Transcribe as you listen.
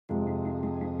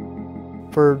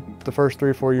For the first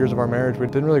 3 or 4 years of our marriage, we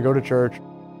didn't really go to church.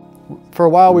 For a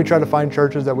while, we tried to find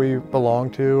churches that we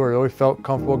belonged to or that we felt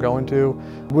comfortable going to.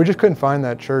 We just couldn't find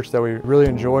that church that we really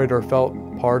enjoyed or felt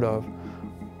part of.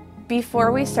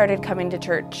 Before we started coming to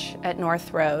church at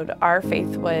North Road, our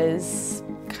faith was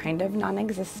kind of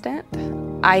non-existent.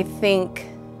 I think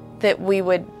that we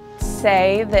would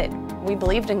say that we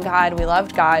believed in God, we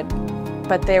loved God,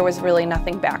 but there was really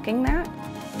nothing backing that.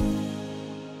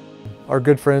 Our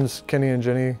good friends, Kenny and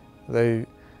Jenny, they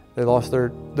lost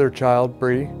their child,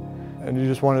 Bree, and you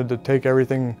just wanted to take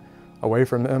everything away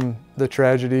from them, the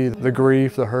tragedy, the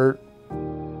grief, the hurt.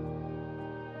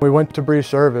 We went to Bree's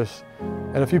service,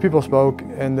 and a few people spoke,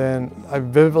 and then I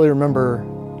vividly remember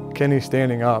Kenny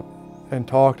standing up and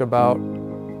talked about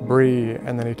Bree,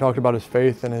 and then he talked about his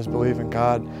faith and his belief in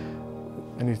God,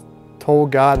 and he told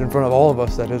God in front of all of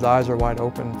us that his eyes are wide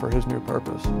open for his new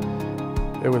purpose.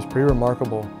 It was pretty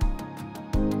remarkable.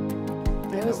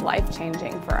 It was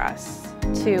life-changing for us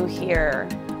to hear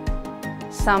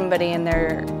somebody in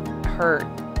their hurt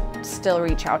still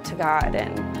reach out to God,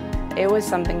 and it was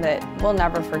something that we'll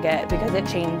never forget because it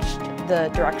changed the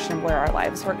direction of where our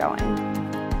lives were going.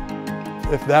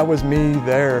 If that was me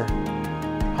there,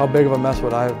 how big of a mess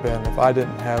would I have been if I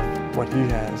didn't have what he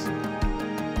has?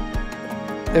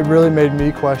 It really made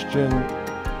me question,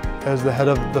 as the head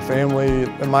of the family,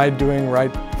 am I doing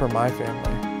right for my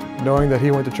family? Knowing that he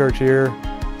went to church here,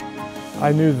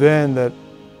 I knew then that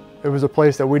it was a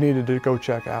place that we needed to go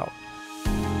check out.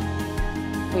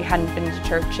 We hadn't been to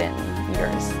church in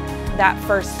years. That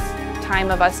first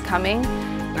time of us coming,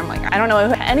 I'm like, I don't know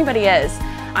who anybody is.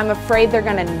 I'm afraid they're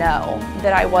gonna know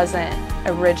that I wasn't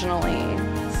originally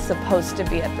supposed to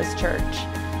be at this church.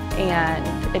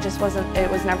 And it just wasn't, it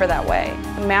was never that way.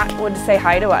 Matt would say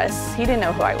hi to us. He didn't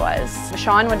know who I was.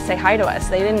 Sean would say hi to us.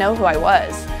 They didn't know who I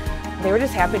was. They were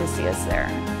just happy to see us there.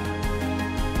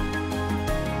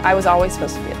 I was always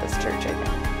supposed to be at this church, I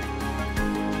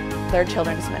think. Their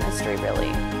children's ministry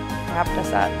really wrapped us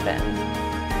up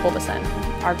and pulled us in.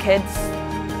 Our kids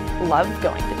loved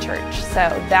going to church, so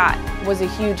that was a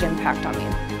huge impact on me.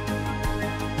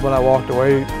 When I walked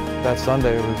away that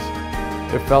Sunday,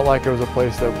 it felt like it was a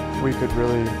place that we could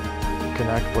really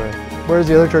connect with. Whereas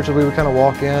the other churches, we would kind of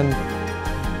walk in,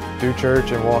 do church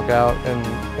and walk out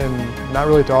and not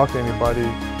really talk to anybody.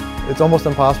 It's almost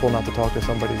impossible not to talk to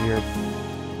somebody here.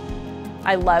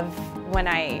 I love when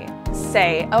I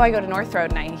say, oh, I go to North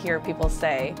Road, and I hear people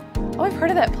say, oh, I've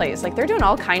heard of that place. Like, they're doing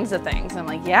all kinds of things. I'm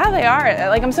like, yeah, they are.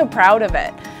 Like, I'm so proud of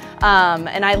it.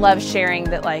 And I love sharing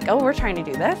that, like, oh, we're trying to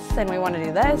do this, and we want to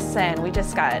do this, and we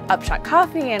just got Upshot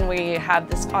Coffee, and we have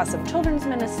this awesome children's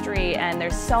ministry, and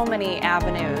there's so many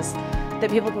avenues that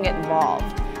people can get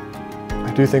involved.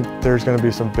 I do think there's going to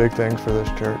be some big things for this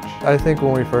church. I think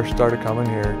when we first started coming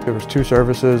here, there was 2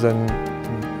 services and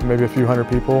maybe a few hundred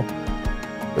people.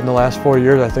 In the last 4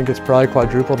 years, I think it's probably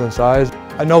quadrupled in size.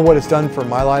 I know what it's done for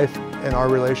my life and our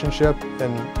relationship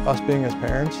and us being as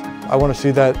parents. I want to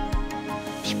see that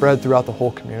spread throughout the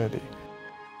whole community.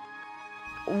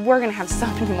 We're going to have so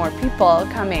many more people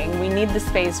coming. We need the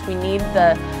space, we need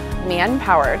the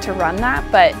manpower to run that,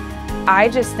 but I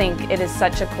just think it is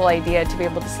such a cool idea to be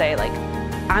able to say, like,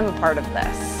 I'm a part of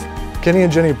this. Kenny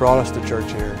and Jenny brought us to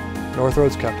church here. North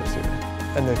Road's kept us here,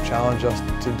 and they've challenged us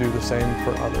to do the same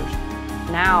for others.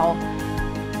 Now,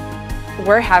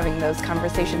 we're having those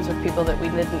conversations with people that we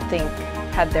didn't think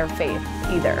had their faith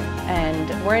either. And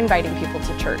we're inviting people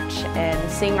to church,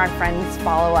 and seeing our friends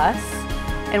follow us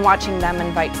and watching them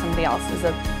invite somebody else is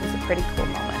a pretty cool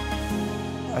moment.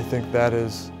 I think that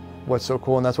is what's so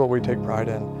cool, and that's what we take pride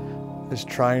in, is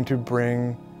trying to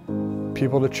bring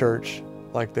people to church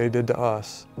like they did to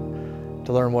us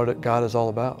to learn what God is all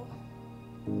about.